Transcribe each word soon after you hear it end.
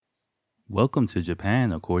Welcome to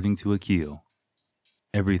Japan according to Akil.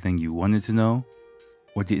 Everything you wanted to know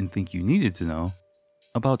or didn't think you needed to know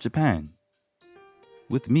about Japan.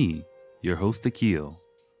 With me, your host Akil,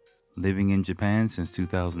 living in Japan since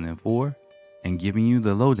 2004 and giving you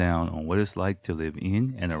the lowdown on what it's like to live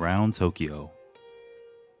in and around Tokyo.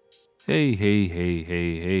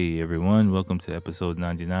 Hey, everyone. Welcome to episode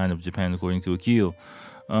 99 of Japan according to Akil.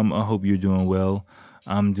 I hope you're doing well.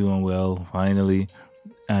 I'm doing well, finally.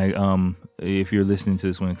 If you're listening to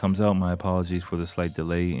this when it comes out, my apologies for the slight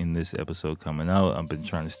delay in this episode coming out. I've been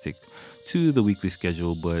trying to stick to the weekly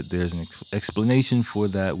schedule, but there's an explanation for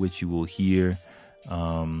that, which you will hear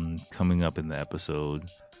coming up in the episode.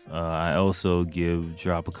 I also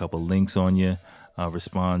drop a couple links on you. I'll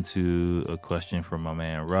respond to a question from my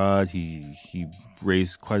man Rod. He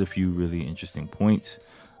raised quite a few really interesting points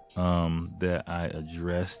that I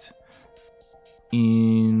addressed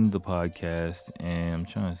in the podcast, and I'm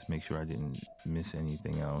trying to make sure I didn't miss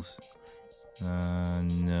anything else.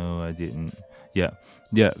 No, I didn't. Yeah.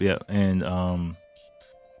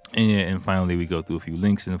 And finally, we go through a few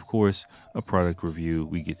links, and of course, a product review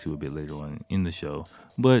we get to a bit later on in the show.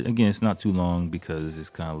 But again, it's not too long because it's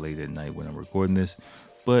kind of late at night when I'm recording this.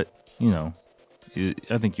 But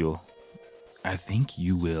I think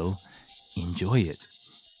you will enjoy it.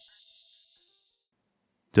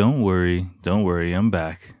 Don't worry, I'm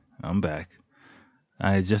back.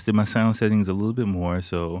 I adjusted my sound settings a little bit more,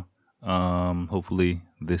 so hopefully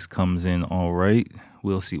this comes in all right.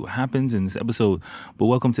 We'll see what happens in this episode. But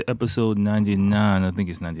welcome to episode 99. I think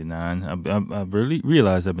it's 99. I've really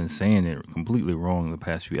realized I've been saying it completely wrong the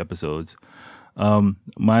past few episodes.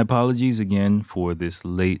 My apologies again for this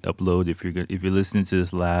late upload. If you're listening to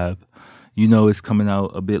this live, you know it's coming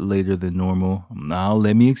out a bit later than normal. Now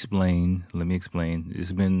let me explain.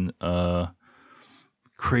 It's been a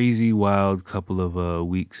crazy, wild couple of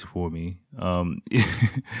weeks for me.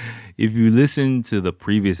 If you listen to the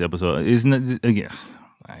previous episode,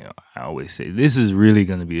 I always say this is really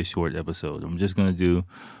going to be a short episode. I'm just going to do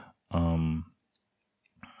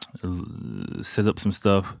set up some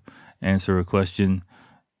stuff, answer a question,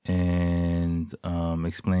 and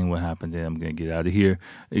explain what happened. Then I'm gonna get out of here.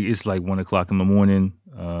 It's like 1:00 in the morning.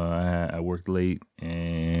 I worked late,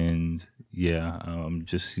 and I'm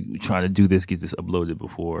just trying to do this, get this uploaded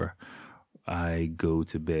before I go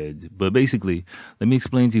to bed. But basically, let me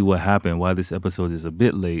explain to you what happened, why this episode is a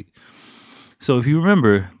bit late. So if you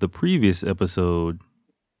remember the previous episode,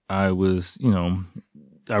 I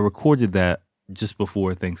recorded that just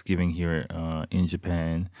before Thanksgiving here in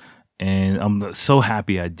Japan. And I'm so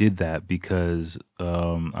happy I did that because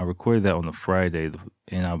I recorded that on a Friday.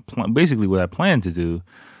 And basically what I planned to do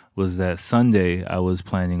was that Sunday I was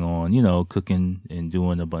planning on, cooking and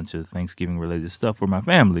doing a bunch of Thanksgiving related stuff for my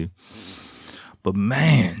family. But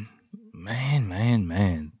man,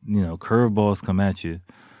 curveballs come at you.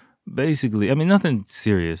 Basically, I mean, nothing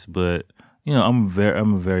serious, but I'm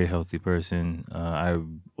a very healthy person. I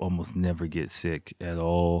almost never get sick at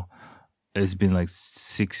all. It's been like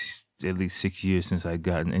at least 6 years since I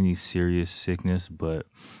gotten any serious sickness, but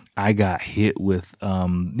I got hit with,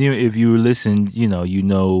 if you listened,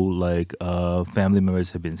 family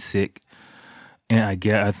members have been sick, and I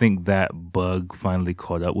think that bug finally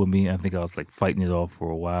caught up with me. I think I was like fighting it off for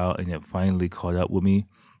a while, and it finally caught up with me.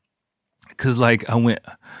 Cause I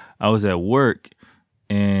was at work,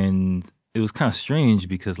 and it was kind of strange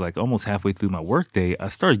because like almost halfway through my workday, I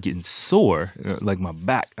started getting sore, like my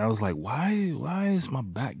back. I was like, why is my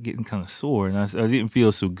back getting kind of sore? And I didn't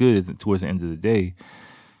feel so good towards the end of the day.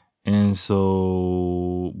 And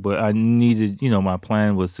so, but I needed, my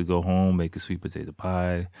plan was to go home, make a sweet potato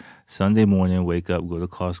pie, Sunday morning, wake up, go to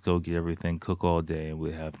Costco, get everything, cook all day, and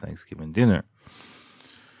we'd have Thanksgiving dinner.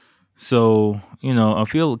 So, I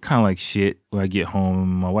feel kind of like shit when I get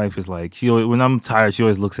home. My wife is like, when I'm tired, she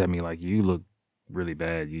always looks at me like, you look really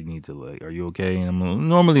bad. You need to are you okay? And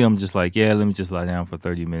normally I'm just like, yeah, let me just lie down for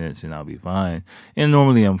 30 minutes and I'll be fine. And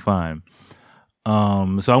normally I'm fine.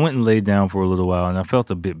 So I went and laid down for a little while, and I felt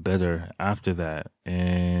a bit better after that.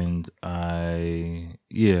 And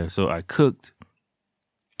so I cooked,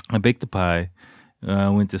 I baked the pie, I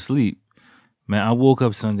went to sleep. Man, I woke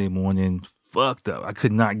up Sunday morning fucked up. I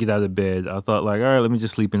could not get out of bed. I thought like, all right, let me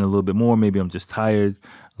just sleep in a little bit more. Maybe I'm just tired.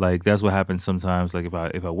 Like that's what happens sometimes. Like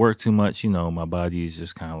if I work too much, my body is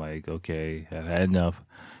just kind of like, okay, I've had enough.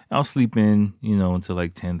 I'll sleep in, until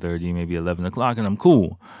like 10:30, maybe 11 o'clock, and I'm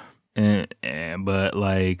cool. But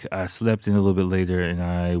like I slept in a little bit later, and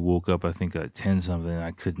I woke up I think at 10 something, and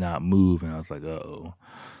I could not move, and I was like, uh-oh.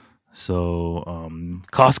 So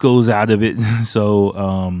Costco's out of it. So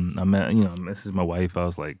I messaged my wife. I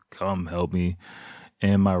was like, come help me.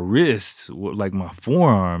 and my wrists, like my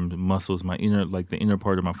forearm muscles, my inner, like the inner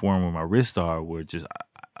part of my forearm where my wrists are, were just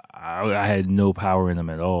I had no power in them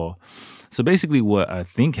at all. So basically, what I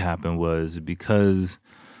think happened was because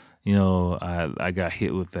I got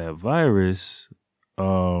hit with that virus.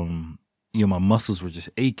 My muscles were just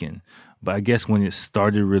aching. But I guess when it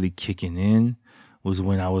started really kicking in was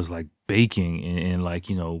when I was like baking and like,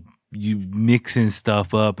 you mixing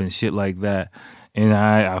stuff up and shit like that. And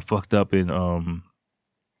I fucked up and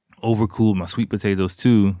overcooled my sweet potatoes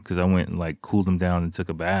too, because I went and like cooled them down and took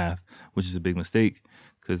a bath, which is a big mistake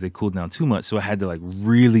because they cooled down too much. So I had to like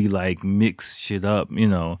really like mix shit up,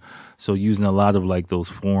 So using a lot of like those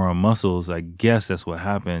forearm muscles, I guess that's what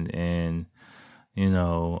happened. And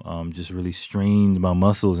just really strained my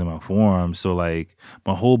muscles in my forearms. So like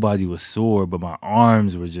my whole body was sore, but my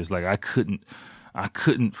arms were just like I couldn't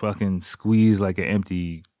fucking squeeze like an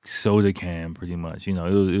empty soda can pretty much. It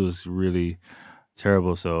was really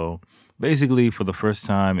terrible. So basically for the first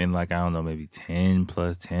time in like, I don't know, maybe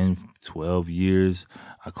 12 years,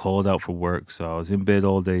 I called out for work. So I was in bed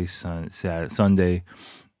all day Sunday,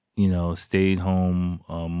 stayed home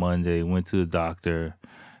on Monday, went to the doctor.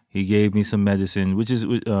 He gave me some medicine, which is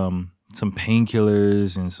some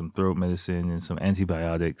painkillers and some throat medicine and some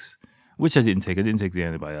antibiotics, which I didn't take. I didn't take the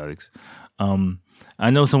antibiotics. I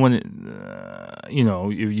know someone,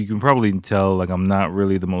 you can probably tell, like, I'm not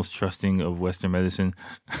really the most trusting of Western medicine.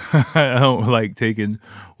 I don't like taking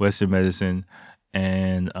Western medicine.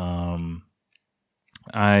 And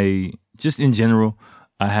I just in general,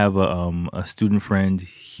 I have a student friend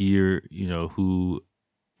here, who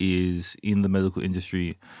is in the medical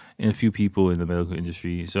industry and a few people in the medical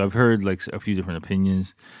industry. So I've heard like a few different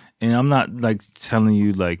opinions, and I'm not like telling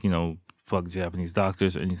you like, fuck Japanese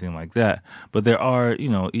doctors or anything like that. But there are,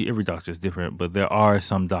 every doctor is different, but there are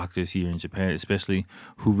some doctors here in Japan, especially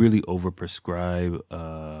who really overprescribe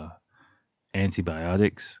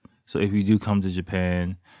antibiotics. So if you do come to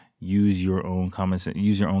Japan, use your own common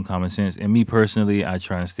sense. And me personally, I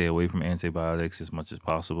try and stay away from antibiotics as much as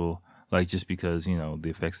possible. Like just because, the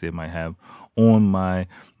effects they might have on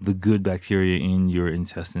the good bacteria in your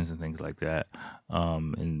intestines and things like that,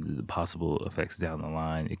 and the possible effects down the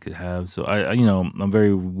line it could have. So I'm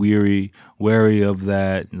very wary of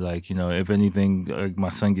that. Like, if anything, like my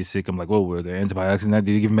son gets sick, I'm like, whoa, were there antibiotics in that?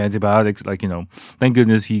 Did he give him antibiotics? Like, thank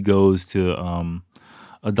goodness he goes to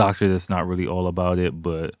a doctor that's not really all about it,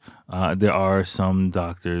 but there are some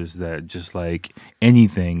doctors that just like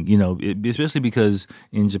anything, especially because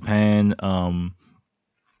in Japan, a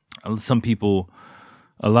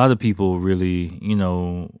lot of people really,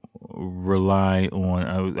 rely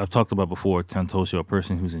on, I've talked about before, Tantosho, a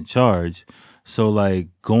person who's in charge. So like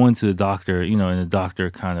going to the doctor, and the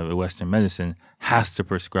doctor kind of Western medicine has to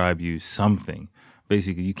prescribe you something.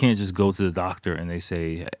 Basically, you can't just go to the doctor and they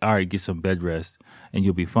say, all right, get some bed rest and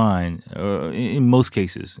you'll be fine. In most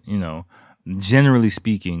cases, generally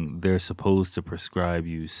speaking, they're supposed to prescribe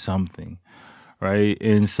you something, right?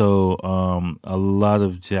 And so a lot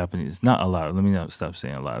of Japanese, not a lot, let me not stop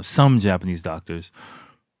saying a lot, some Japanese doctors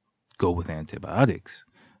go with antibiotics.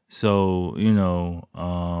 So,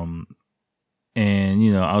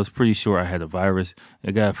 I was pretty sure I had a virus.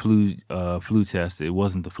 I got a flu test. It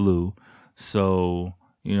wasn't the flu. So,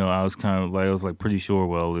 I was pretty sure,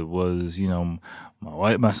 well, it was,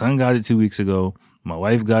 my son got it 2 weeks ago. My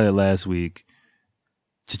wife got it last week.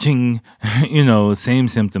 Cha-ching, same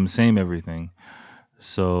symptoms, same everything.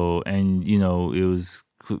 So, and, it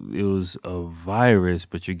was a virus,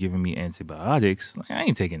 but you're giving me antibiotics. Like, I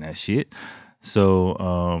ain't taking that shit. So,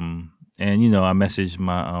 and, I messaged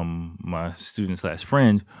my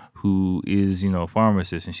student/friend who is, a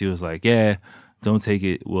pharmacist, and she was like, yeah, don't take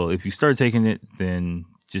it. Well, if you start taking it, then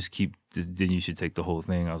then you should take the whole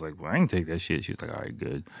thing. I was like, well, I ain't take that shit. She was like, all right,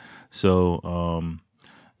 good. So,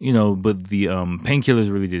 but the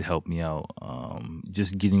painkillers really did help me out.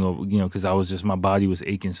 Just getting over, because my body was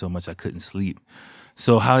aching so much I couldn't sleep.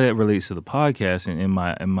 So how that relates to the podcast and in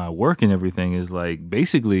my work and everything is like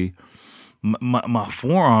basically my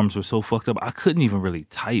forearms were so fucked up I couldn't even really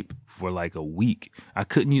type for like a week. I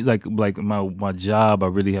couldn't use like my job. I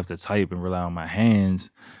really have to type and rely on my hands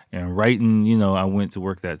and writing. I went to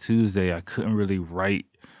work that Tuesday. I couldn't really write.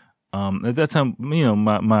 At that time,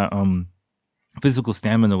 my physical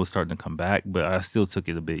stamina was starting to come back, but I still took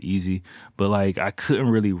it a bit easy. But like I couldn't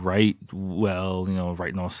really write well.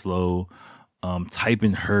 Writing all slow.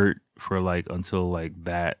 Typing hurt for like until like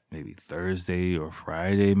that maybe Thursday or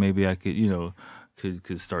Friday. Maybe I could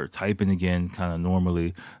could start typing again kind of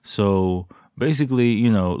normally. So basically,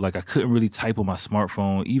 like I couldn't really type on my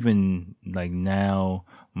smartphone. Even like now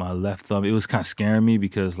my left thumb. It was kind of scaring me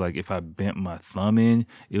because like if I bent my thumb in,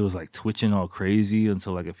 it was like twitching all crazy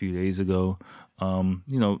until like a few days ago.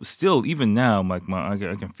 Still even now, like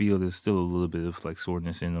I can feel there's still a little bit of like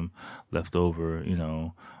soreness in them left over.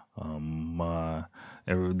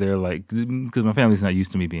 They're like, because my family's not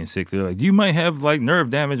used to me being sick. They're like, you might have like nerve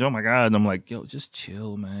damage. Oh my god! And I'm like, yo, just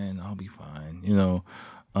chill, man. I'll be fine.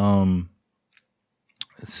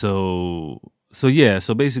 So yeah.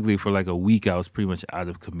 So basically, for like a week, I was pretty much out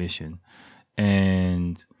of commission,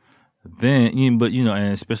 and then, and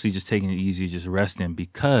especially just taking it easy, just resting,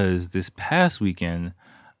 because this past weekend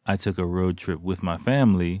I took a road trip with my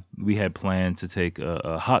family. We had planned to take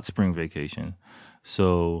a hot spring vacation.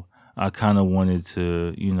 So I kind of wanted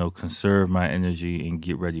to, conserve my energy and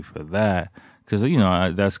get ready for that. Because,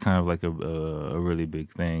 that's kind of like a really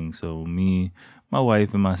big thing. So me, my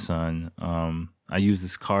wife, and my son, I use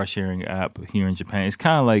this car sharing app here in Japan. It's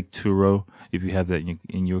kind of like Turo, if you have that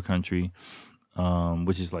in your country.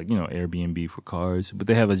 Which is like, Airbnb for cars, but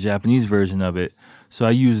they have a Japanese version of it. So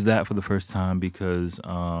I used that for the first time because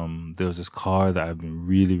there was this car that I've been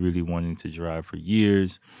really, really wanting to drive for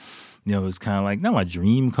years. It was kind of like not my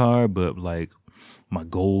dream car, but like my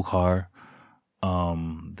goal car.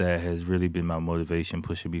 That has really been my motivation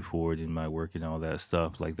pushing me forward in my work and all that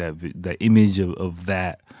stuff. Like that image of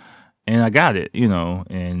that. And I got it,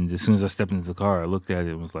 and as soon as I stepped into the car, I looked at it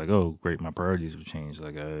and was like, oh, great, my priorities have changed.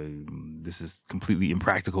 Like, this is completely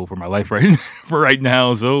impractical for my life right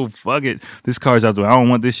now. So fuck it. This car's out there. I don't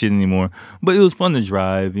want this shit anymore. But it was fun to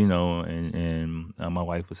drive, and my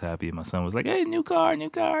wife was happy. And my son was like, hey, new car,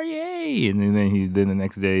 yay. And then the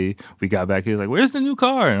next day we got back, he was like, where's the new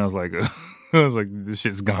car? And I was like, this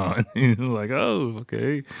shit's gone. He was like, oh,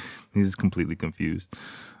 okay. He's completely confused.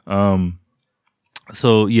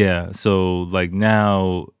 So like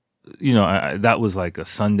now, that was like a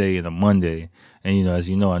Sunday and a Monday, and as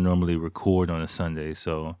you know, I normally record on a Sunday,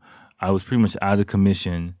 so I was pretty much out of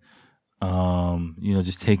commission.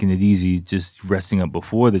 Just taking it easy, just resting up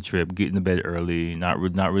before the trip, getting to bed early, not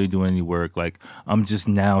really doing any work. Like I'm just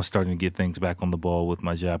now starting to get things back on the ball with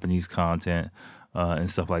my Japanese content and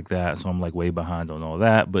stuff like that. So I'm like way behind on all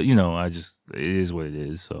that, but it is what it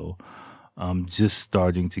is. So I'm just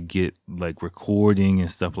starting to get like recording and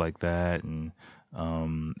stuff like that, and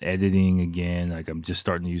editing again. Like I'm just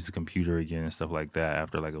starting to use the computer again and stuff like that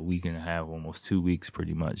after like a week and a half, almost 2 weeks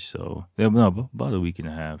pretty much. So no, about a week and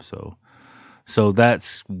a half. So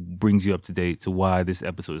that's brings you up to date to why this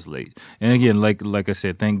episode is late. And again, like I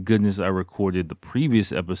said, thank goodness I recorded the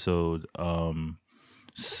previous episode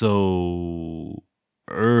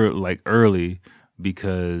early,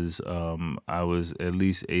 because I was at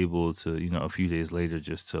least able to, a few days later,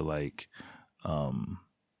 just to like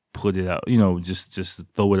put it out, just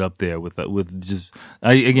throw it up there with just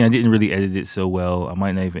I didn't really edit it so well. I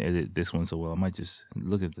might not even edit this one so well. I might just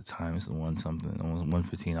look at the time. It's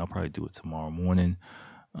 1:15. I'll probably do it tomorrow morning.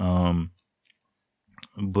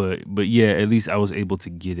 But yeah, at least I was able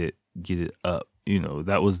to get it up.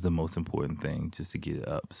 That was the most important thing, just to get it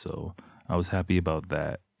up. So I was happy about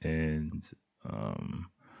that. And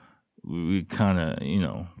we kind of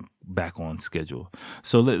back on schedule.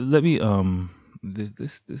 So let me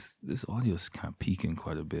this audio is kind of peaking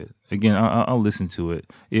quite a bit. Again, I'll listen to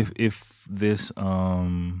it. If this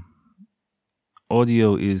audio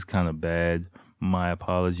is kind of bad, my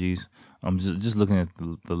apologies. I'm just looking at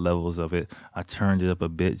the levels of it. I turned it up a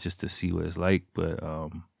bit just to see what it's like, but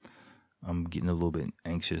I'm getting a little bit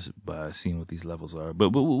anxious by seeing what these levels are.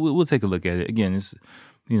 But we'll take a look at it. Again, it's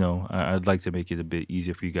I'd like to make it a bit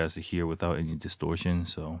easier for you guys to hear without any distortion.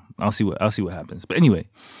 So I'll see what happens. But anyway,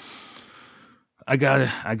 I got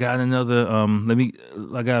another.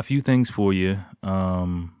 I got a few things for you.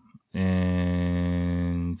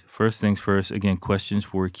 And first things first. Again, questions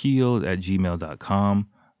for Akil@gmail.com.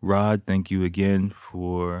 Rod, thank you again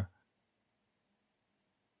for.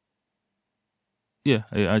 Yeah,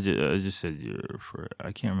 I just said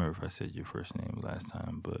I can't remember if I said your first name last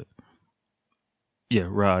time, but yeah,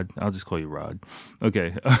 Rod. I'll just call you Rod.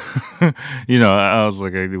 Okay. I was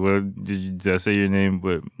like, well, did I say your name?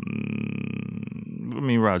 But I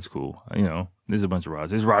mean, Rod's cool. There's a bunch of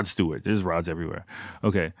Rods. There's Rod Stewart. There's Rods everywhere.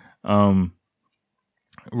 Okay. Rod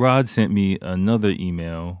sent me another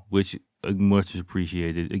email, which much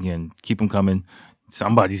appreciated. Again, keep them coming.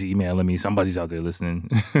 Somebody's emailing me. Somebody's out there listening.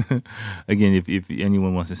 Again, if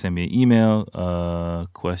anyone wants to send me an email,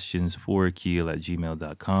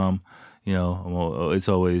 questionsforakil@gmail.com. It's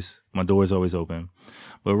always, my door is always open.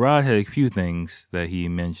 But Rod had a few things that he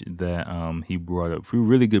mentioned that he brought up, a few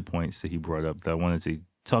really good points that he brought up that I wanted to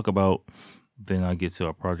talk about. Then I'll get to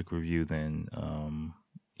our product review. Then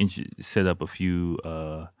set up a few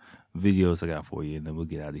videos I got for you, and then we'll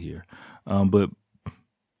get out of here. But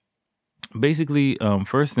basically,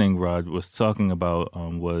 first thing Rod was talking about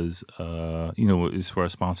was, as far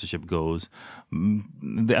as sponsorship goes,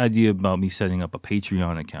 the idea about me setting up a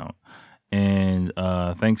Patreon account. And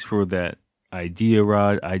thanks for that idea,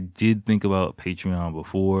 Rod. I did think about Patreon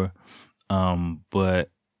before, but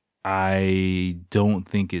I don't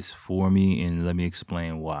think it's for me, and let me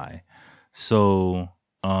explain why. So,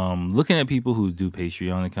 looking at people who do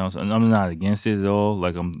Patreon accounts, and I'm not against it at all.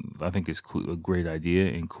 Like, I think it's a great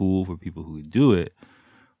idea and cool for people who do it.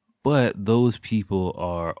 But those people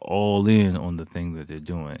are all in on the thing that they're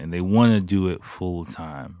doing, and they want to do it full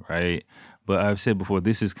time, right? But I've said before,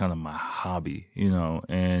 this is kind of my hobby,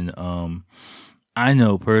 and I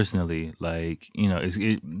know personally, like, my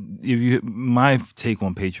take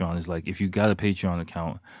on Patreon is like, if you got a Patreon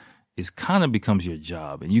account, it kind of becomes your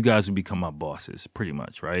job, and you guys would become my bosses pretty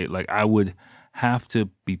much, right? Like, I would have to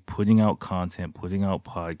be putting out content, putting out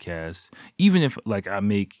podcasts, even if like I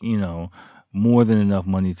make, more than enough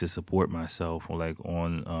money to support myself, or like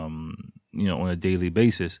on, on a daily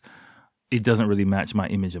basis. It doesn't really match my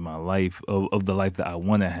image of my life, of the life that I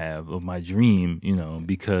want to have, of my dream,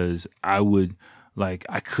 because I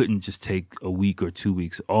couldn't just take a week or 2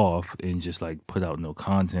 weeks off and just like put out no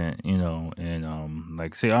content, and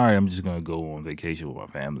like say, all right, I'm just going to go on vacation with my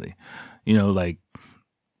family, like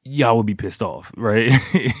y'all would be pissed off, right?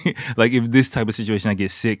 Like if this type of situation, I get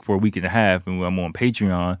sick for a week and a half and I'm on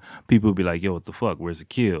Patreon, people would be like, yo, what the fuck? Where's the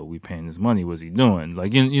kill? We paying this money. What's he doing?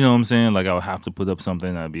 Like, you know what I'm saying? Like I would have to put up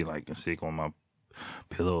something. I'd be like sick on my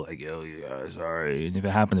pillow, like, yo, you guys, sorry. And if it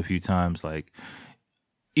happened a few times, like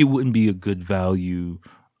it wouldn't be a good value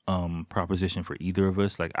proposition for either of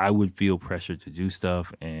us. Like I would feel pressured to do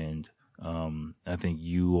stuff, and I think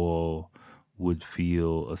you all would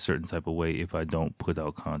feel a certain type of way if I don't put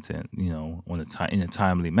out content, in a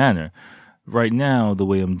timely manner. Right now, the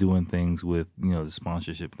way I'm doing things with, the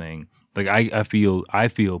sponsorship thing, like I feel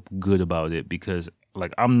good about it, because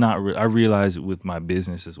like I'm not, I realize with my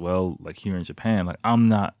business as well, like here in Japan, like I'm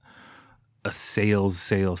not a sales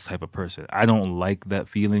type of person. I don't like that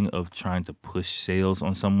feeling of trying to push sales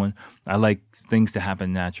on someone. I like things to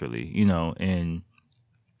happen naturally, and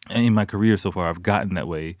in my career so far, I've gotten that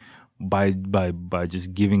way by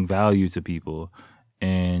just giving value to people,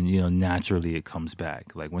 and naturally it comes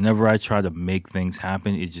back. Like whenever I try to make things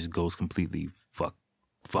happen, it just goes completely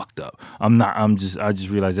fucked up. I just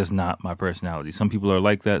realized that's not my personality. Some people are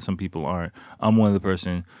like that, some people aren't. I'm one of the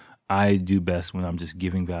person, I do best when I'm just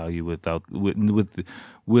giving value with the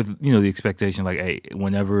expectation, like, hey,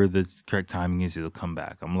 whenever the correct timing is, it'll come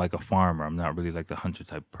back. I'm like a farmer. I'm not really like the hunter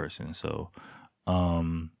type of person. So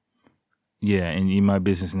yeah, and in my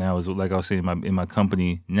business now, is like I was saying, in my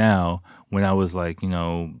company now, when I was like, in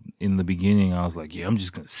the beginning, I was like, yeah, I'm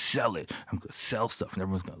just gonna sell it. I'm gonna sell stuff, and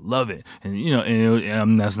everyone's gonna love it. And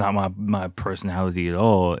and that's not my personality at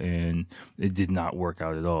all, and it did not work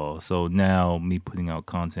out at all. So now, me putting out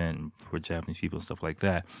content for Japanese people and stuff like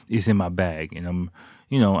that is in my bag, and I'm,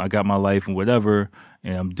 I got my life and whatever,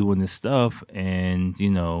 and I'm doing this stuff, and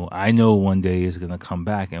I know one day it's gonna come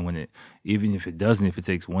back, and even if it doesn't, if it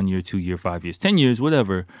takes 1 year, 2 year, 5 years, 10 years,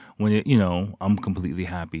 whatever, when it, I'm completely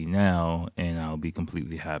happy now, and I'll be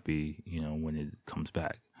completely happy, when it comes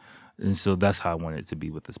back. And so that's how I want it to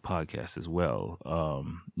be with this podcast as well.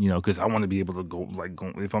 Because I want to be able to go,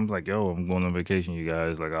 if I'm like, yo, I'm going on vacation, you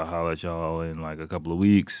guys, like I'll holler at y'all in like a couple of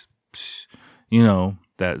weeks,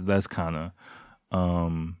 that's kind of,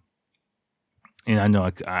 and I know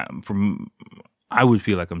I would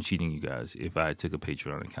feel like I'm cheating you guys if I took a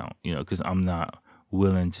Patreon account, because I'm not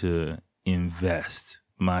willing to invest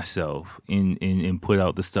myself in put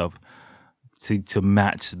out the stuff to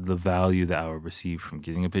match the value that I would receive from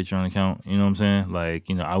getting a Patreon account. You know what I'm saying? Like,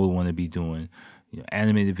 I would want to be doing,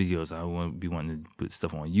 animated videos. I would be wanting to put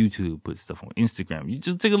stuff on YouTube, put stuff on Instagram. You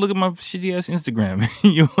just take a look at my shitty ass Instagram,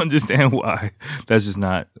 and you'll understand why. That's just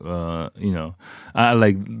not, I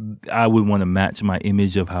would want to match my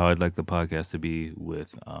image of how I'd like the podcast to be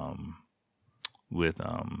with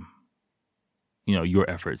your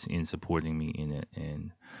efforts in supporting me in it,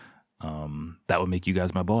 and that would make you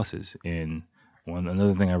guys my bosses. And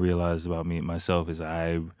another thing I realized about myself is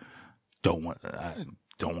I don't want to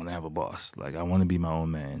have a boss. Like I want to be my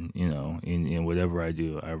own man, in whatever I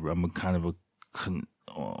do. I'm a kind of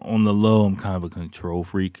on the low, I'm kind of a control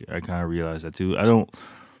freak. I kind of realize that too. I don't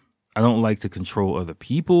like to control other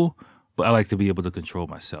people, but I like to be able to control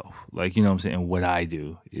myself. Like, what I'm saying? And what I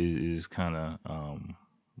do is kind of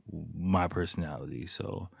my personality.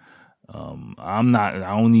 So I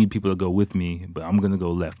don't need people to go with me, but I'm gonna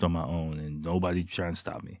go left on my own, and nobody trying to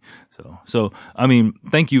stop me. So I mean,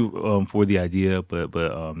 thank you for the idea, but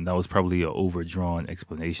that was probably an overdrawn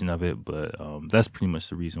explanation of it. But that's pretty much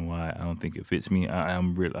the reason why I don't think it fits me.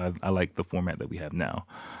 I like the format that we have now.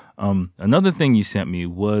 Another thing you sent me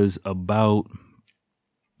was about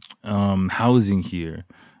housing here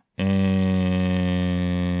and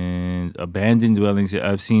abandoned dwellings.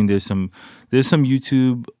 I've seen there's some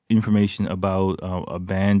YouTube information about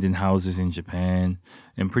abandoned houses in Japan,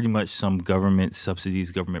 and pretty much some government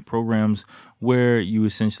subsidies, government programs where you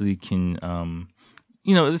essentially can,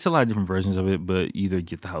 there's a lot of different versions of it, but either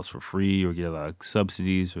get the house for free or get a lot of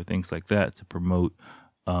subsidies or things like that to promote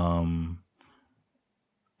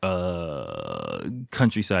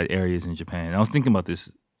countryside areas in Japan. I was thinking about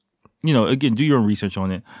this, again, do your own research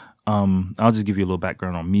on it. I'll just give you a little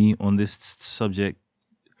background on me on this subject.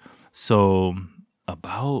 So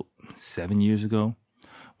about 7 years ago,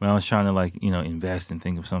 when I was trying to invest and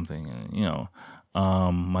think of something, and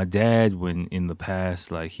my dad, when in the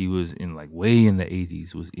past, he was in way in the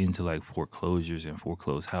 80s, was into foreclosures and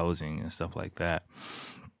foreclosed housing and stuff like that.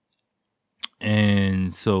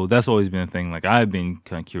 And so that's always been a thing I've been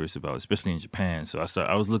kind of curious about, especially in Japan. So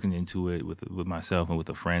I was looking into it with myself and with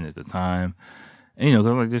a friend at the time.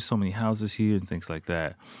 And, there's so many houses here and things like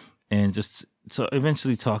that. And just so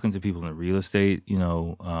eventually talking to people in real estate,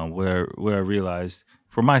 where I realized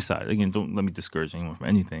from my side, again, don't let me discourage anyone from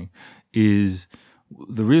anything, is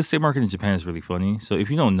the real estate market in Japan is really funny. So if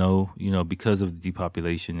you don't know, because of the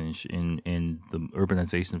depopulation and the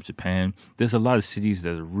urbanization of Japan, there's a lot of cities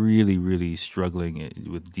that are really, really struggling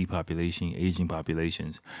with depopulation, aging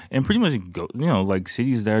populations, and pretty much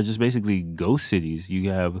cities that are just basically ghost cities. You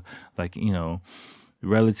have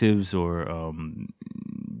relatives or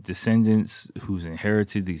descendants who's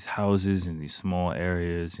inherited these houses in these small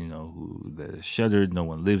areas, who they're shuttered, no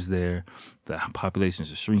one lives there. The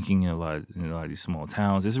populations are shrinking in a lot of these small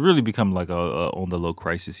towns. It's really become a on the low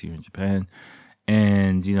crisis here in Japan.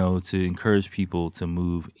 And, to encourage people to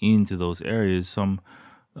move into those areas, some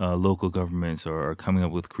local governments are coming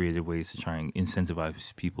up with creative ways to try and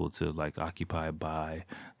incentivize people to occupy, buy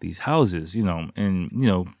these houses,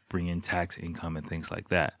 and, bring in tax income and things like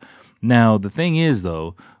that. Now, the thing is,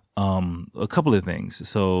 though, a couple of things.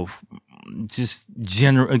 So just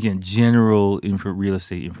general real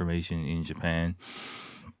estate information in Japan.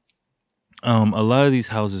 A lot of these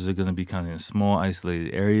houses are going to be kind of in small,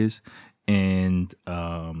 isolated areas and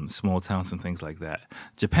small towns and things like that.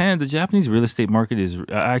 The Japanese real estate market is,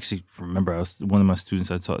 I actually remember one of my students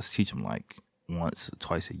I teach him once or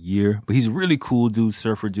twice a year, but he's a really cool dude,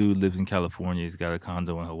 surfer dude, lives in California. He's got a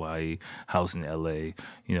condo in Hawaii, house in LA,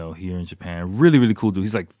 here in Japan. Really, really cool dude.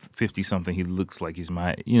 He's 50 something. He looks like he's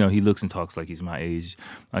he looks and talks like he's my age.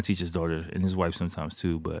 I teach his daughter and his wife sometimes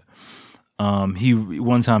too, but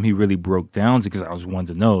one time he really broke down because I was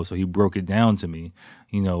wanting to know. So he broke it down to me,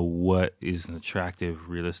 what is an attractive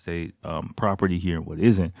real estate property here and what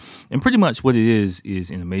isn't. And pretty much what it is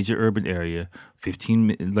in a major urban area,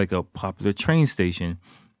 a popular train station,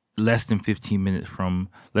 less than 15 minutes from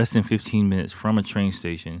a train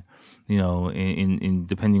station, in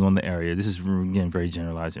depending on the area. This is, again, very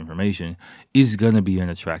generalized information, is going to be an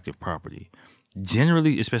attractive property.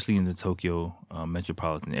 Generally, especially in the Tokyo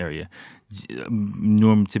metropolitan area,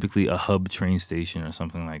 typically a hub train station or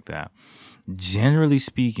something like that. Generally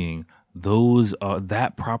speaking,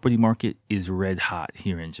 that property market is red hot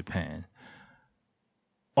here in Japan.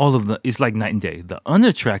 It's like night and day. The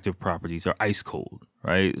unattractive properties are ice cold,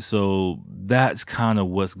 right? So that's kind of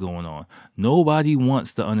what's going on. Nobody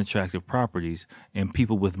wants the unattractive properties, and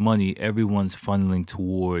people with money, everyone's funneling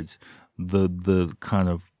towards the kind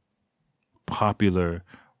of popular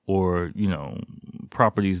or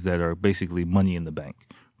properties that are basically money in the bank,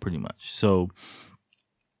 pretty much. So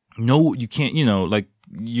no, you can't,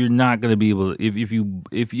 you're not going to be able to, if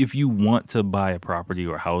you want to buy a property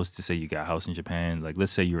or a house, to say you got a house in Japan,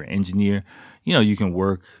 let's say you're an engineer, you can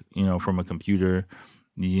work, from a computer,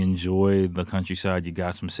 you enjoy the countryside, you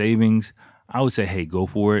got some savings, I would say, hey, go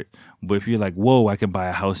for it. But if you're whoa, I can buy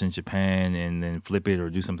a house in Japan and then flip it or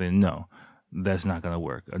do something, no. That's not going to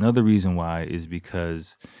work. Another reason why is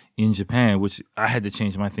because in Japan, which I had to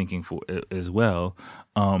change my thinking for as well,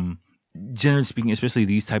 generally speaking, especially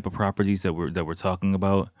these type of properties that we're talking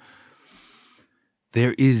about,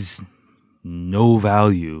 there is no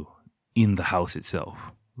value in the house itself.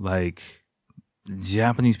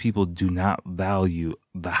 Japanese people do not value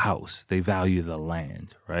the house; they value the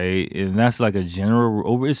land, right? And that's it's an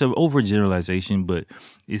overgeneralization, but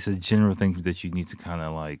it's a general thing that you need to kind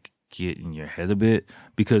of get in your head a bit,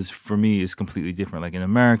 because for me it's completely different. Like in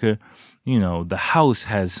America, the house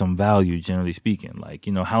has some value, generally speaking. Like,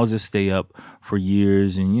 houses stay up for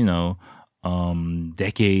years and,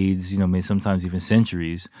 decades, maybe sometimes even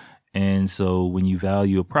centuries. And so when you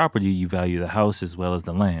value a property, you value the house as well as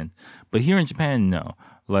the land. But here in Japan, no.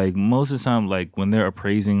 Like most of the time, like when they're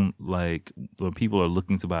appraising, like when people are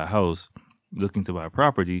looking to buy a house, looking to buy a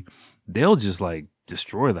property, they'll just like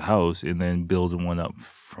destroy the house and then build one up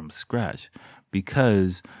from scratch.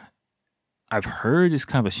 Because I've heard it's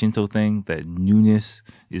kind of a Shinto thing that newness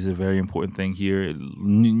is a very important thing here.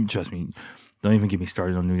 Trust me, don't even get me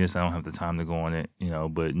started on newness. I don't have the time to go on it,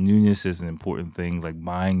 but newness is an important thing. Like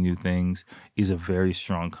buying new things is a very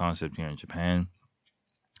strong concept here in Japan.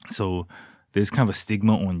 So there's kind of a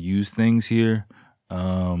stigma on used things here,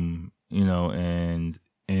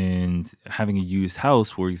 and having a used house,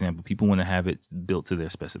 for example, people want to have it built to their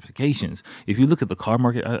specifications. If you look at the car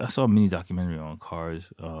market, I saw a mini documentary on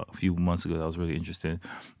cars a few months ago that was really interesting.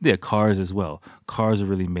 Yeah, cars as well. Cars are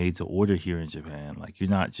really made to order here in Japan. Like you're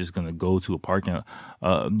not just going to go to a parking lot.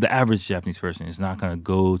 The average Japanese person is not going to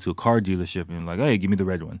go to a car dealership and like, hey, give me the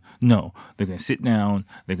red one. No, they're going to sit down.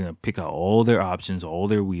 They're going to pick out all their options, all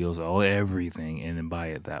their wheels, all everything, and then buy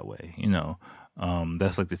it that way,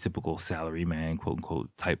 That's like the typical salary man, quote unquote,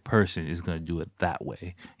 type person is going to do it that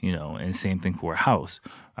way, and same thing for a house.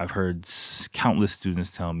 I've heard countless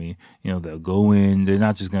students tell me, they'll go in, they're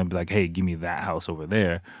not just going to be like, hey, give me that house over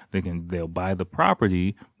there. They'll buy the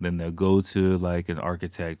property, then they'll go to like an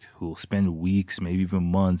architect who will spend weeks, maybe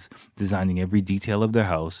even months designing every detail of their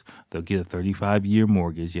house. They'll get a 35-year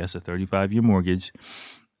mortgage. Yes, a 35-year mortgage.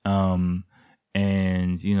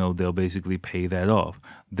 And they'll basically pay that off.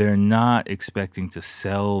 They're not expecting to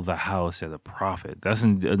sell the house at a profit. That's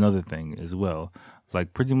another thing as well.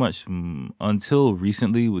 Like pretty much until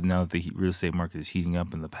recently, now that the real estate market is heating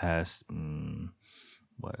up in the past 6-7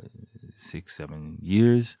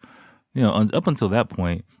 years, up until that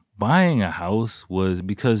point, buying a house was,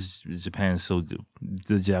 because Japan is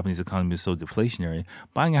the Japanese economy is so deflationary,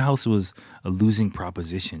 buying a house was a losing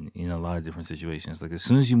proposition in a lot of different situations. Like as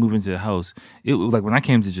soon as you move into a house, it was like when I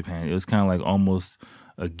came to Japan, it was kind of like almost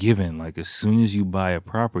a given. Like as soon as you buy a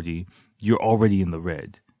property, you're already in the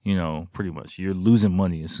red, pretty much. You're losing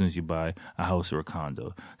money as soon as you buy a house or a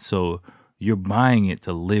condo. So you're buying it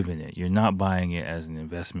to live in it. You're not buying it as an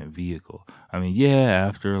investment vehicle. I mean, yeah,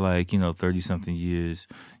 after 30-something years,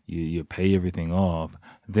 you pay everything off,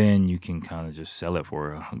 then you can kind of just sell it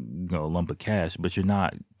for a lump of cash, but you're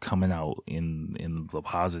not coming out in the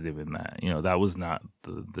positive in that. That was not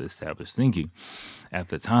the established thinking at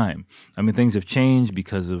the time. I mean, things have changed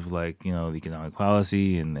because of the economic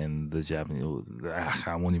policy and the Japanese,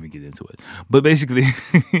 I won't even get into it. But basically,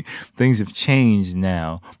 things have changed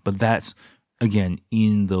now, but that's, again,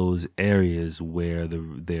 in those areas where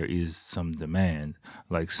there is some demand,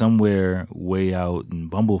 like somewhere way out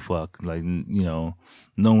in Bumblefuck,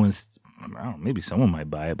 no one's, I don't know, maybe someone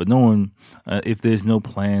might buy it, but no one, if there's no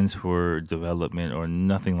plans for development or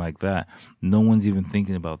nothing like that, no one's even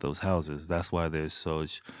thinking about those houses. That's why there's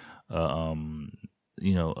such, a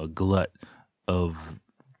glut of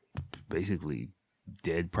basically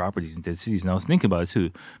dead properties and dead cities. And I was thinking about it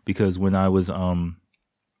too, because when I was, on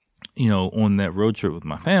that road trip with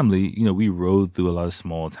my family, we rode through a lot of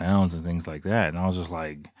small towns and things like that. And I was just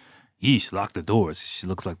like, yeesh, lock the doors. She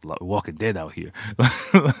looks like the Walking Dead out here.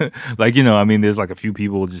 There's like a few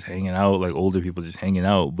people just hanging out, like older people just hanging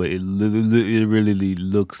out, but it really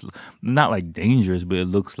looks not like dangerous, but it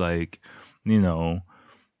looks like,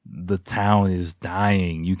 the town is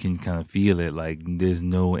dying. You can kind of feel it. Like there's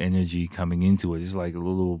no energy coming into it. It's like a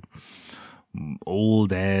little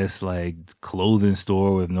old ass clothing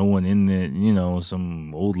store with no one in it,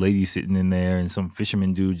 some old lady sitting in there and some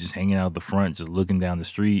fisherman dude just hanging out the front, just looking down the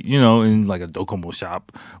street, in like a Docomo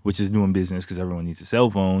shop, which is doing business because everyone needs a cell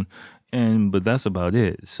phone, but that's about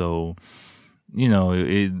it. So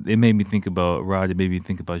it made me think about, Rod, it made me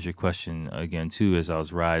think about your question again too, as I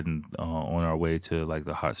was riding on our way to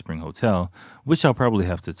the Hot Spring Hotel, which I'll probably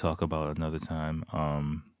have to talk about another time.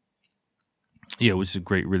 Yeah, which is a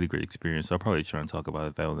really great experience. So I'll probably try and talk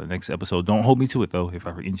about that on the next episode. Don't hold me to it though,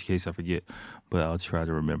 in case I forget, but I'll try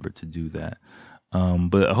to remember to do that.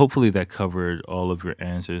 But hopefully that covered all of your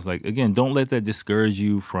answers. Like, again, don't let that discourage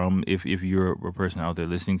you from, if you're a person out there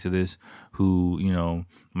listening to this who,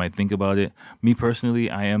 might think about it. Me personally,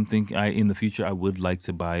 in the future, I would like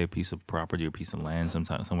to buy a piece of property or a piece of land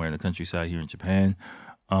somewhere in the countryside here in Japan.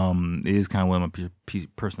 It is kind of one of my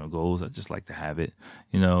personal goals. I just like to have it,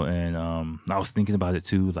 and I was thinking about it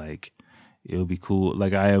too, like It would be cool.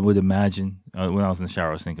 Like I would imagine when I was in the shower,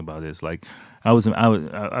 I was thinking about this. Like I've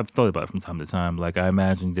thought about it from time to time. Like I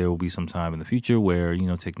imagine there will be some time in the future where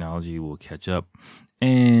technology will catch up,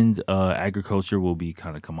 and agriculture will be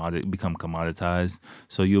kind of become commoditized.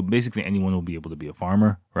 So you'll basically anyone will be able to be a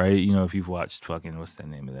farmer, right? If you've watched fucking what's the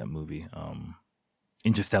name of that movie?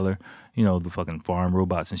 Interstellar, the fucking farm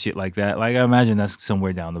robots and shit like that. Like I imagine that's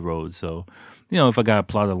somewhere down the road. So, if I got a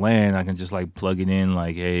plot of land, I can just like plug it in,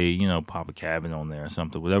 like, hey, pop a cabin on there or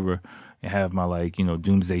something, whatever, and have my like,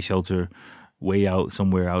 doomsday shelter way out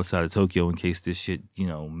somewhere outside of Tokyo in case this shit,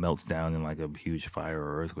 melts down in like a huge fire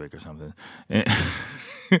or earthquake or something. And,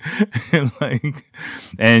 and like,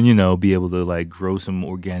 and be able to like grow some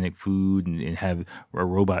organic food and have a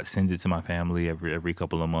robot send it to my family every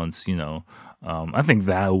couple of months. I think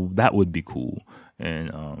that would be cool.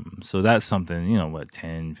 And so that's something,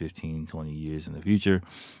 10, 15, 20 years in the future,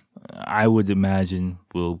 I would imagine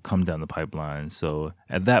will come down the pipeline. So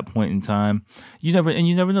at that point in time, you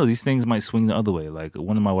never know. These things might swing the other way. Like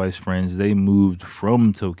one of my wife's friends, they moved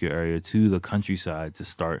from Tokyo area to the countryside to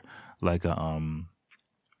start like a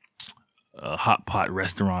hot pot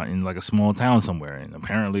restaurant in like a small town somewhere. And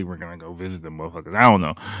apparently we're gonna go visit them motherfuckers. I don't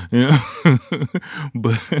know,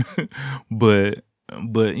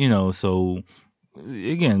 but so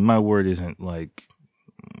again, my word isn't like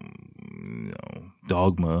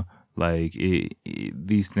dogma. Like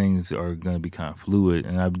these things are going to be kind of fluid,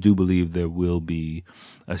 and I do believe there will be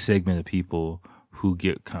a segment of people who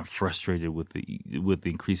get kind of frustrated with the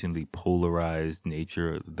increasingly polarized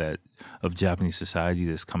nature of Japanese society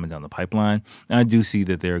that's coming down the pipeline. And I do see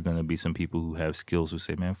that there are going to be some people who have skills who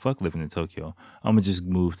say, "Man, fuck living in Tokyo. I'm gonna just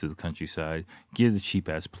move to the countryside, get a cheap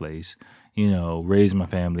ass place, raise my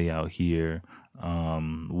family out here."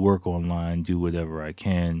 Work online, do whatever I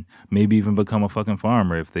can, maybe even become a fucking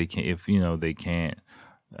farmer if they can, if they can't,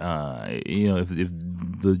 if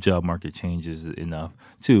the job market changes enough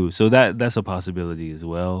too. So that's a possibility as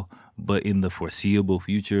well. But in the foreseeable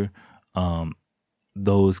future,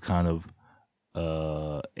 those kind of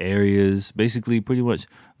areas, basically pretty much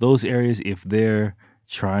those areas, if they're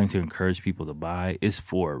trying to encourage people to buy, it's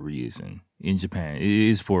for a reason. In Japan, it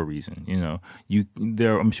is for a reason. I'm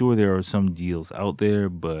sure there are some deals out there,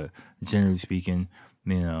 but generally speaking,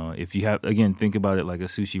 if you have, again, think about it like a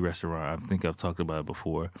sushi restaurant. I think I've talked about it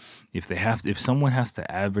before. If someone has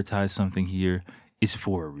to advertise something here, it's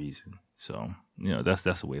for a reason. So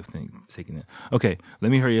that's a way of taking it. Okay, let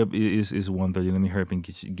me hurry up. It is 1:30. Let me hurry up and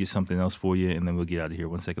get something else for you, and then we'll get out of here.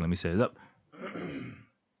 1 second. Let me set it up.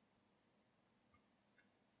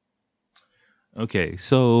 Okay,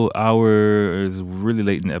 so it's really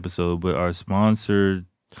late in the episode, but our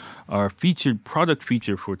featured product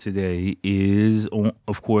feature for today is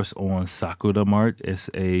of course on Sakura Mart,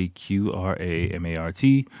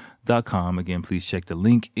 SAQRAMART.com. Again, please check the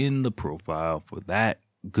link in the profile for that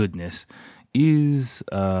goodness. Is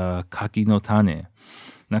Kaki no Tane.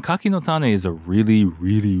 Now, Kaki no Tane is a really,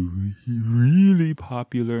 really, really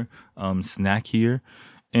popular snack here,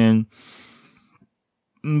 and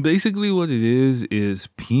basically what it is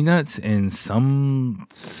peanuts and some,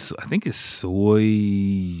 I think it's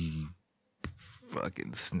soy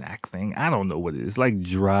fucking snack thing. I don't know what it is. Like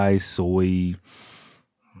dry soy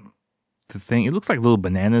thing. It looks like little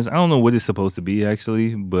bananas. I don't know what it's supposed to be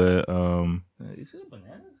actually, but is it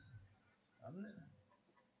bananas?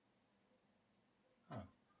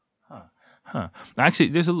 Huh.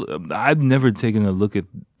 Actually, I've never taken a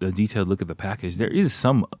detailed look at the package. There is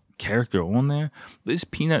some character on there, but it's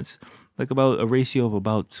peanuts, like about a ratio of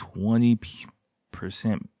about 20%,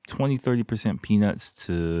 30% peanuts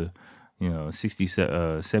to 60,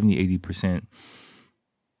 70, 80%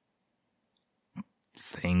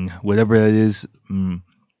 thing, whatever that is. You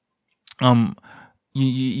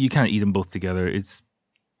kind of eat them both together. It's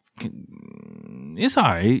all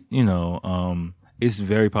right, It's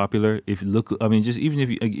very popular. If you look, just even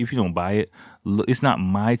if you don't buy it, it's not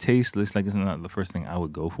my taste. It's not the first thing I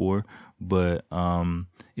would go for. But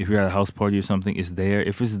if you're at a house party or something, it's there.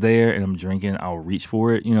 If it's there and I'm drinking, I'll reach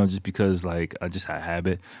for it. Just because like I just had a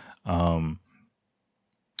habit.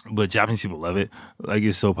 But Japanese people love it. Like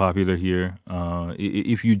it's so popular here.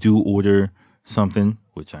 If you do order something,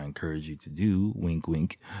 which I encourage you to do, wink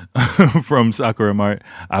wink, from Sakura Mart,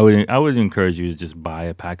 I would encourage you to just buy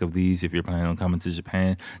a pack of these if you're planning on coming to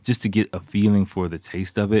Japan, just to get a feeling for the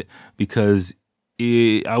taste of it. Because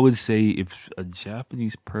I would say if a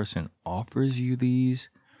Japanese person offers you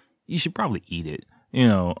these, you should probably eat it.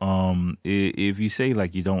 If you say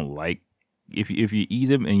like you don't like, if you eat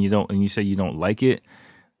them and you say you don't like it,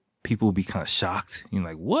 people will be kind of shocked. You're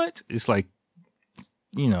like, what? It's like,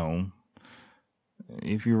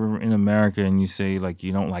 if you're in America and you say like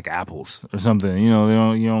you don't like apples or something, you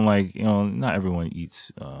know, you don't like, not everyone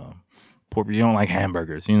eats pork. You don't like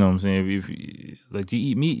hamburgers, you know what I'm saying? If you, like, do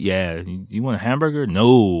you eat meat? Yeah. You want a hamburger? No.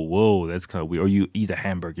 Whoa, that's kind of weird. Or you eat a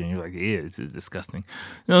hamburger and you're like, yeah, it's disgusting.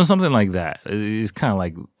 Something like that. It's kind of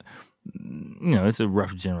like, it's a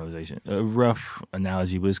rough generalization, a rough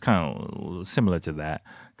analogy, but it's kind of similar to that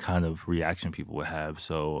kind of reaction people would have.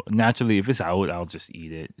 So naturally, if it's out, I'll just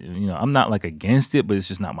eat it. I'm not like against it, but it's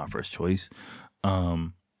just not my first choice.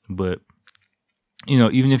 But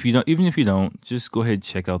even if you don't, just go ahead and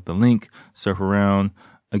check out the link, surf around.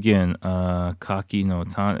 Again, Kaki no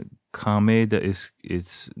Tane, Kameda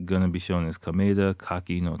it's gonna be shown as Kameda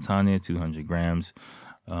Kaki no Tane, 200 grams.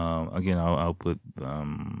 Again, I'll put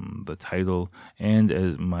the title and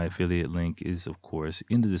as my affiliate link is, of course,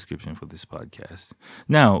 in the description for this podcast.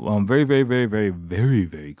 Now, very, very, very, very, very,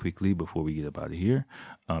 very quickly before we get up out of here,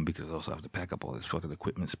 because I also have to pack up all this fucking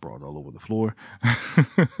equipment sprawled all over the floor.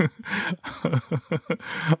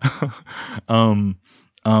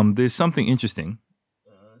 There's something interesting.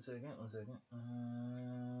 One second.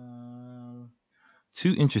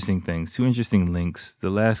 Two interesting links. The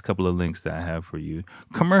last couple of links that I have for you,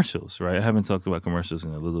 commercials, right? I haven't talked about commercials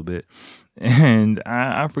in a little bit, and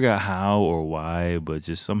I forgot how or why, but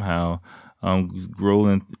just somehow,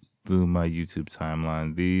 rolling through my YouTube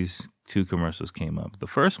timeline, these two commercials came up. The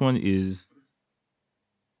first one is,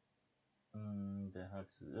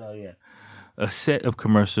 a set of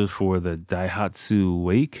commercials for the Daihatsu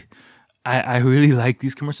Wake. I really like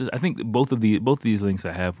these commercials. I think both of these links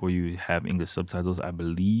I have for you have English subtitles, I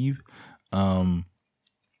believe. The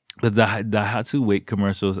Daihatsu Wake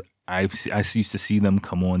commercials, I used to see them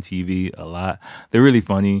come on TV a lot. They're really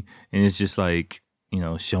funny, and it's just like,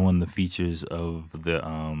 showing the features of the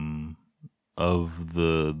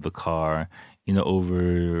car in an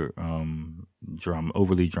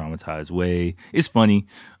overly dramatized way. It's funny.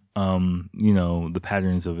 The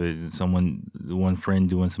patterns of it. One friend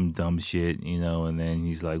doing some dumb shit, and then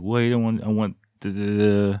he's like, wait, I want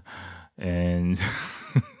and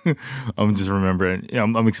I'm just remembering,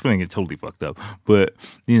 I'm explaining it totally fucked up, but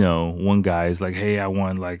one guy is like, hey, I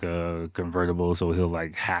want like a convertible, so he'll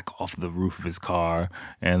like hack off the roof of his car,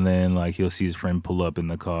 and then like he'll see his friend pull up in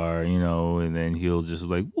the car, and then he'll just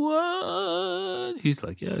like, what? He's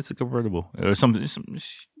like, yeah, it's a convertible or something.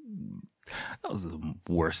 That was the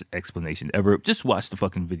worst explanation ever. Just watch the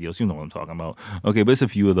fucking videos. You know what I'm talking about. Okay, but it's a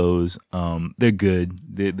few of those. They're good.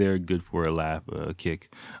 They're good for a laugh, a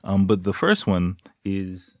kick. But the first one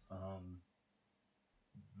is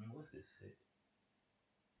what's this shit?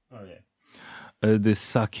 Oh yeah. The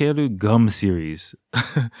Sakeru gum series,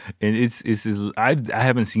 and it's I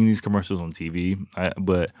haven't seen these commercials on TV,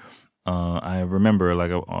 but I remember like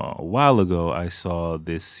a while ago I saw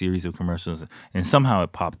this series of commercials, and somehow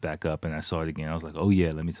it popped back up, and I saw it again. I was like, oh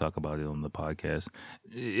yeah, let me talk about it on the podcast.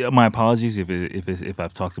 My apologies if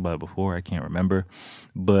I've talked about it before. I can't remember,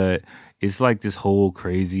 but it's like this whole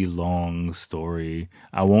crazy long story.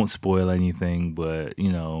 I won't spoil anything, but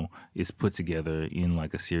it's put together in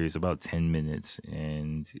like a series about 10 minutes,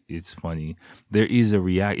 and it's funny. There is a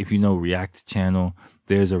if you know React channel,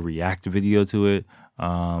 there's a React video to it.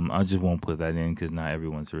 I just won't put that in because not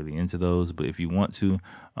everyone's really into those. But if you want to,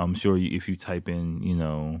 I'm sure if you type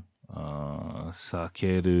in,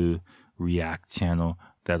 Sakeru React channel,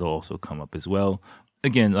 that'll also come up as well.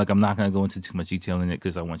 Again, like I'm not going to go into too much detail in it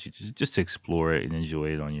because I want you to just to explore it and enjoy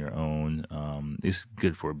it on your own. It's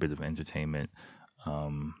good for a bit of entertainment.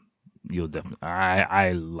 You'll definitely,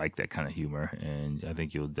 I like that kind of humor, and I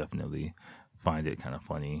think you'll definitely find it kind of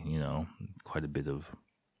funny. Quite a bit of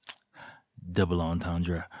double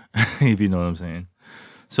entendre, if you know what I'm saying.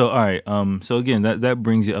 So, all right. So again, that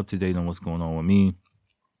brings you up to date on what's going on with me.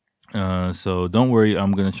 So don't worry,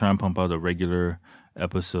 I'm gonna try and pump out a regular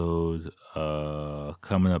episode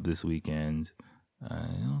coming up this weekend. I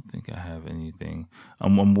don't think I have anything.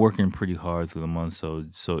 I'm working pretty hard through the month, so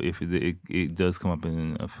if it does come up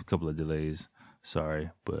in a couple of delays, sorry,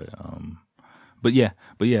 but yeah,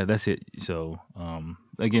 that's it. So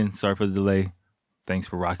again, sorry for the delay. Thanks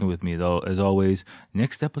for rocking with me, though. As always,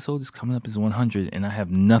 next episode is coming up is 100, and I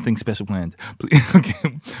have nothing special planned.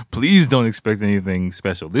 Please don't expect anything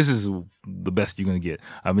special. This is the best you're going to get.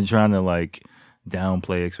 I've been trying to, like,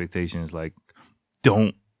 downplay expectations. Like,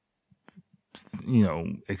 don't,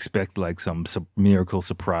 expect, like, some miracle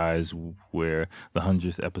surprise where the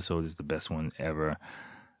 100th episode is the best one ever.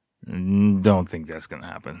 Don't think that's gonna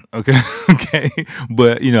happen. Okay.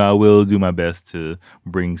 But I will do my best to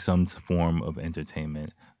bring some form of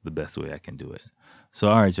entertainment the best way I can do it.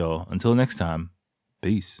 So all right, y'all, until next time,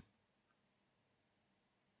 peace.